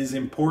 communion is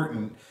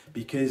important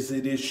because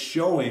it is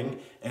showing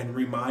and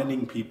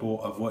reminding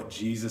people of what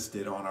Jesus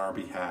did on our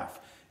behalf.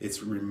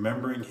 It's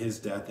remembering his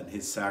death and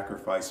his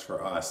sacrifice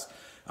for us.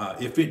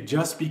 If it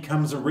just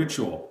becomes a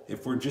ritual,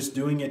 if we're just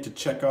doing it to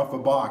check off a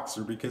box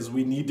or because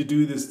we need to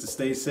do this to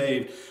stay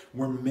saved,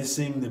 we're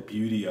missing the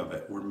beauty of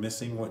it. We're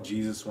missing what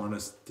Jesus wants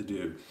us to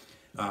do.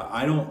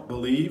 I don't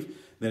believe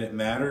that it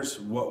matters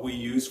what we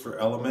use for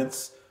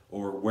elements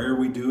or where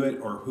we do it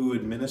or who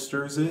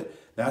administers it.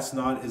 That's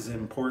not as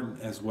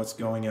important as what's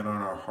going on in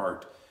our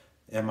heart.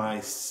 Am I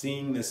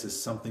seeing this as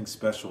something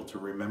special to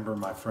remember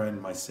my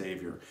friend, my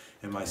Savior?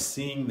 Am I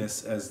seeing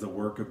this as the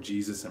work of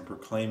Jesus and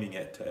proclaiming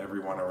it to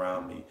everyone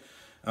around me?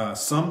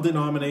 Some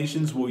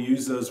denominations will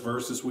use those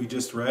verses we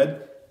just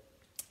read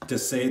to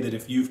say that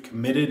if you've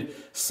committed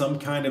some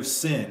kind of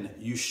sin,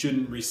 you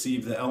shouldn't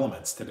receive the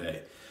elements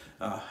today.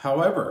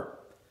 However,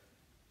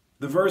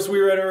 the verse we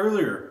read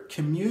earlier,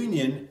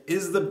 communion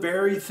is the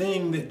very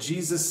thing that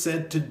Jesus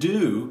said to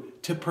do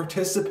to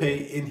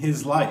participate in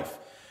his life.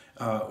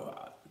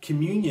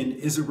 Communion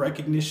is a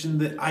recognition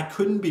that I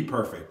couldn't be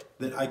perfect,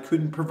 that I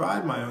couldn't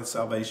provide my own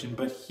salvation,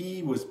 but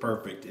he was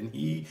perfect and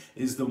he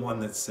is the one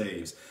that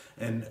saves.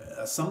 And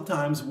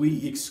sometimes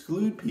we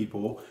exclude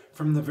people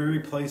from the very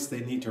place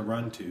they need to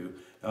run to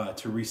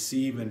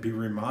receive and be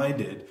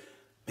reminded,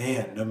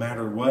 man, no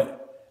matter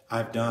what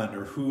I've done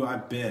or who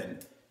I've been,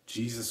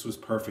 Jesus was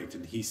perfect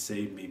and he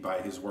saved me by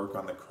his work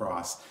on the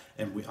cross.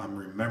 And I'm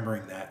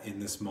remembering that in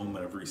this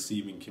moment of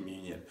receiving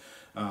communion.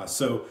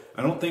 So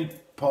I don't think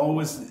Paul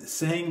was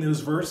saying those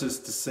verses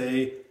to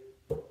say,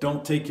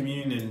 don't take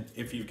communion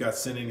if you've got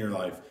sin in your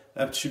life.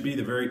 That should be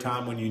the very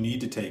time when you need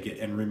to take it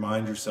and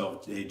remind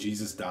yourself, hey,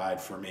 Jesus died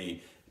for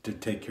me to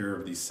take care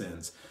of these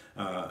sins.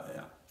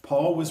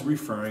 Paul was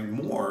referring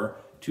more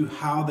to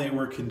how they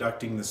were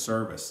conducting the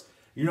service.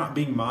 You're not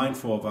being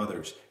mindful of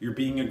others. You're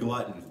being a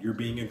glutton. You're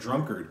being a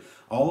drunkard.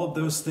 All of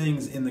those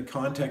things in the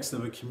context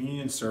of a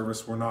communion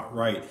service were not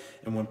right.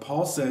 And when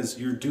Paul says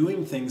you're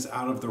doing things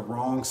out of the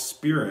wrong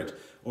spirit,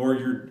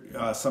 or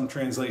some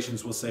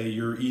translations will say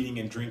you're eating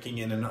and drinking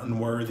in an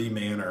unworthy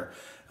manner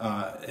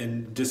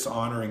and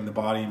dishonoring the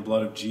body and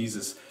blood of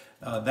Jesus,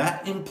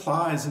 that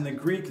implies in the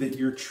Greek that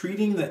you're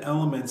treating the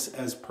elements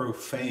as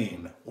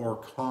profane or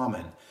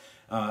common.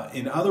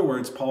 In other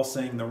words, Paul's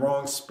saying the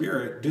wrong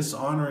spirit,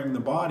 dishonoring the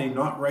body,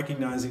 not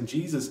recognizing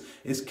Jesus,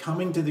 is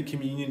coming to the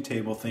communion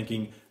table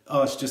thinking,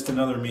 oh, it's just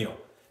another meal.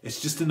 It's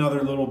just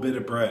another little bit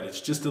of bread. It's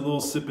just a little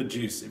sip of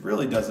juice. It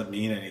really doesn't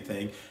mean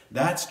anything.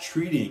 That's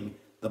treating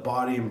the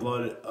body and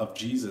blood of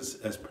Jesus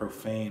as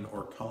profane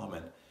or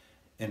common.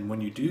 And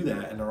when you do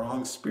that in the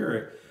wrong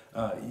spirit,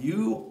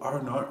 you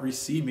are not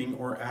receiving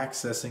or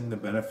accessing the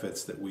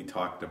benefits that we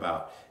talked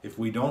about. If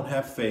we don't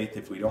have faith,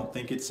 if we don't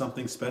think it's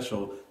something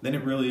special, then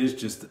it really is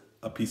just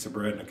a piece of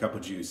bread and a cup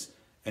of juice,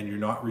 and you're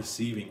not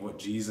receiving what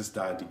Jesus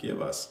died to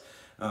give us.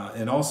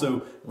 And also,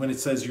 when it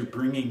says you're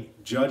bringing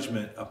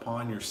judgment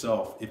upon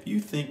yourself, if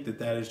you think that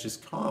that is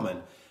just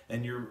common,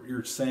 and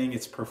you're saying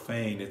it's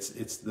profane,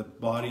 it's the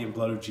body and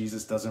blood of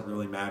Jesus doesn't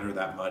really matter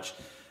that much,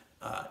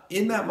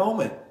 in that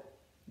moment,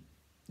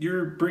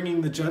 you're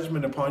bringing the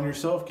judgment upon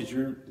yourself because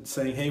you're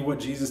saying, hey, what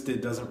Jesus did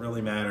doesn't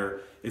really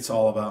matter. It's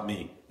all about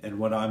me and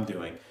what I'm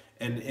doing.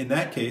 And in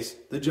that case,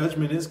 the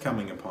judgment is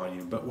coming upon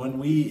you. But when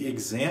we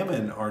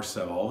examine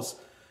ourselves,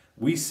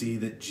 we see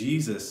that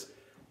Jesus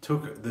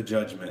took the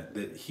judgment,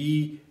 that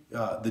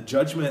the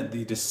judgment,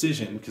 the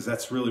decision, because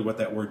that's really what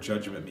that word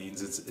judgment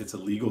means. It's a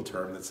legal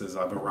term that says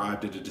I've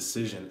arrived at a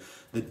decision.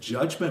 The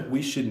judgment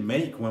we should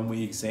make when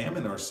we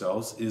examine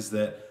ourselves is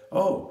that,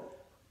 oh,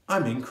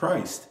 I'm in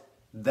Christ.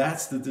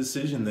 That's the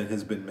decision that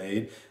has been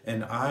made,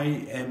 and I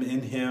am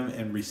in him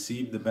and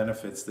receive the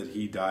benefits that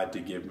he died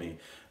to give me.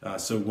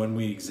 So when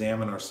we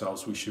examine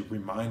ourselves, we should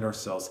remind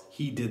ourselves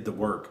he did the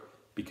work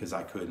because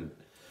I couldn't.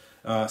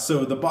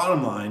 So the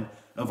bottom line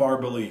of our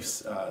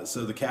beliefs.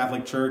 So the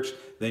Catholic Church,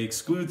 they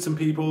exclude some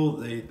people.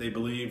 They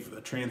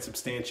believe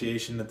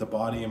transubstantiation, that the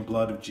body and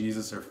blood of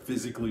Jesus are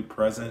physically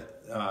present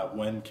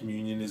when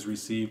communion is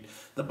received.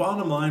 The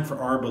bottom line for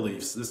our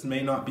beliefs, this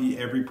may not be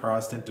every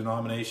Protestant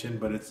denomination,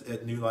 but it's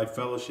at New Life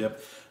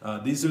Fellowship.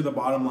 These are the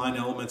bottom line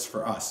elements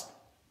for us.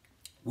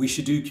 We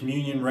should do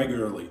communion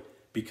regularly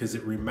because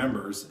it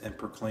remembers and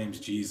proclaims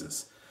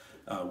Jesus.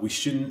 We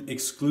shouldn't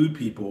exclude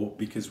people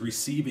because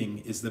receiving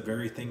is the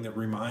very thing that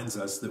reminds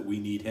us that we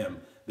need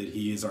him, that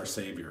he is our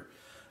Savior.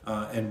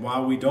 And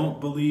while we don't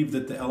believe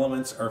that the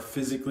elements are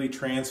physically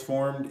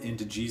transformed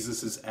into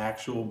Jesus's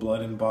actual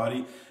blood and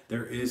body,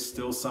 there is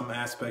still some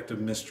aspect of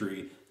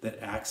mystery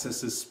that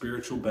accesses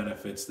spiritual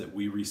benefits that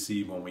we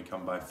receive when we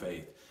come by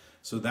faith.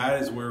 So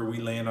that is where we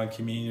land on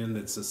communion.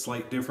 That's a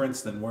slight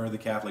difference than where the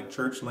Catholic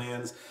Church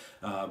lands,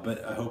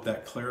 but I hope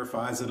that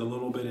clarifies it a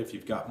little bit. If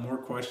you've got more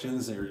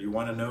questions or you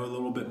want to know a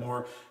little bit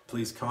more,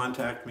 please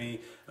contact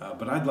me.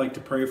 But I'd like to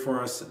pray for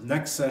us.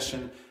 Next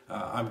session,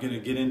 I'm going to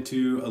get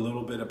into a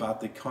little bit about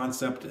the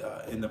concept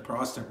in the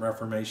Protestant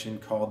Reformation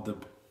called the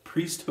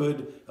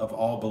priesthood of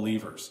all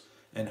believers,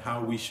 and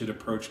how we should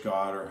approach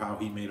God, or how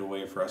he made a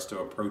way for us to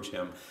approach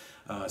him.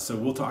 So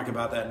we'll talk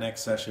about that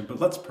next session, but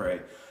let's pray.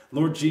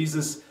 Lord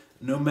Jesus,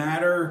 no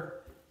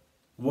matter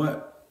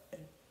what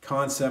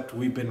concept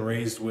we've been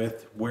raised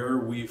with, where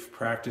we've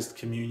practiced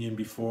communion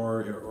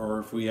before,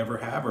 or if we ever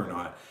have or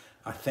not,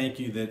 I thank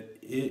you that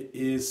it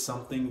is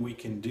something we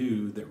can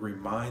do that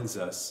reminds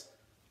us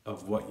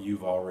of what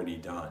you've already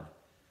done.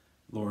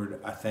 Lord,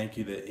 I thank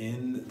you that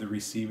in the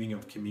receiving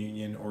of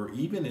communion, or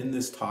even in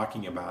this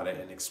talking about it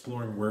and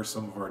exploring where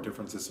some of our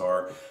differences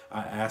are,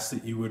 I ask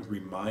that you would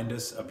remind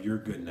us of your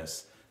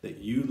goodness, that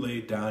you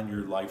laid down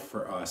your life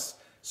for us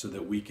so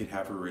that we could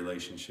have a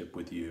relationship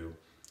with you.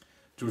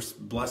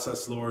 Just bless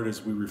us, Lord,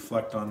 as we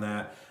reflect on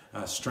that.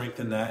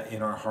 Strengthen that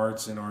in our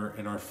hearts, in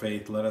our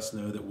faith. Let us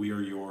know that we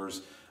are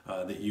yours,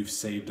 that you've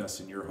saved us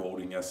and you're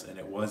holding us. And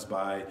it was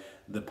by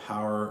the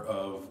power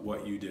of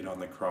what you did on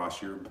the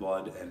cross, your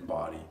blood and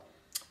body.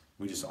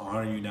 We just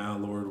honor you now,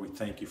 Lord. We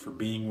thank you for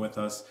being with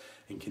us,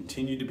 and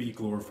continue to be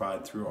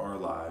glorified through our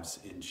lives.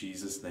 In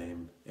Jesus'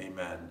 name,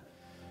 amen.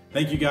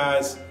 Thank you,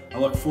 guys. I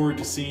look forward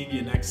to seeing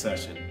you next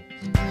session.